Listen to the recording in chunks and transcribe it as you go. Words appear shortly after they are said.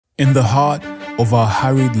In the heart of our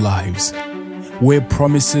hurried lives, where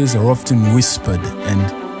promises are often whispered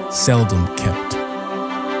and seldom kept,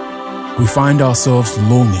 we find ourselves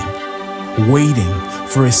longing, waiting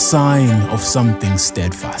for a sign of something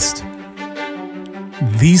steadfast.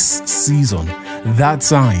 This season, that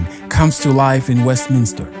sign comes to life in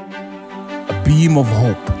Westminster, a beam of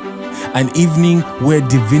hope, an evening where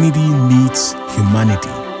divinity meets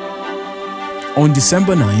humanity. On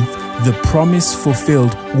December 9th, the promise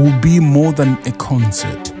fulfilled will be more than a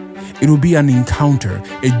concert. It will be an encounter,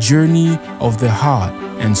 a journey of the heart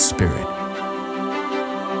and spirit.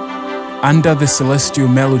 Under the celestial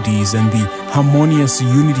melodies and the harmonious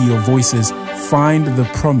unity of voices, find the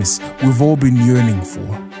promise we've all been yearning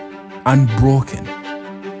for, unbroken,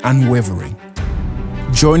 unwavering.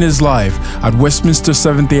 Join us live at Westminster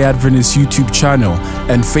Seventh-day Adventist YouTube channel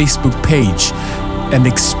and Facebook page and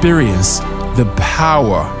experience the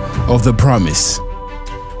power of the promise.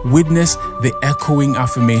 Witness the echoing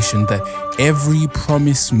affirmation that every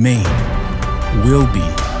promise made will be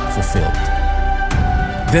fulfilled.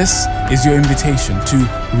 This is your invitation to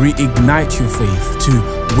reignite your faith,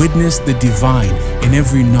 to witness the divine in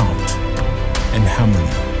every note and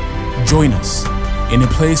harmony. Join us in a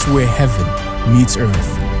place where heaven meets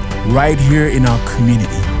earth, right here in our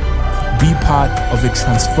community. Be part of a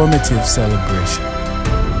transformative celebration.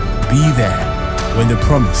 Be there when the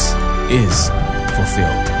promise is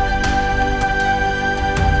fulfilled.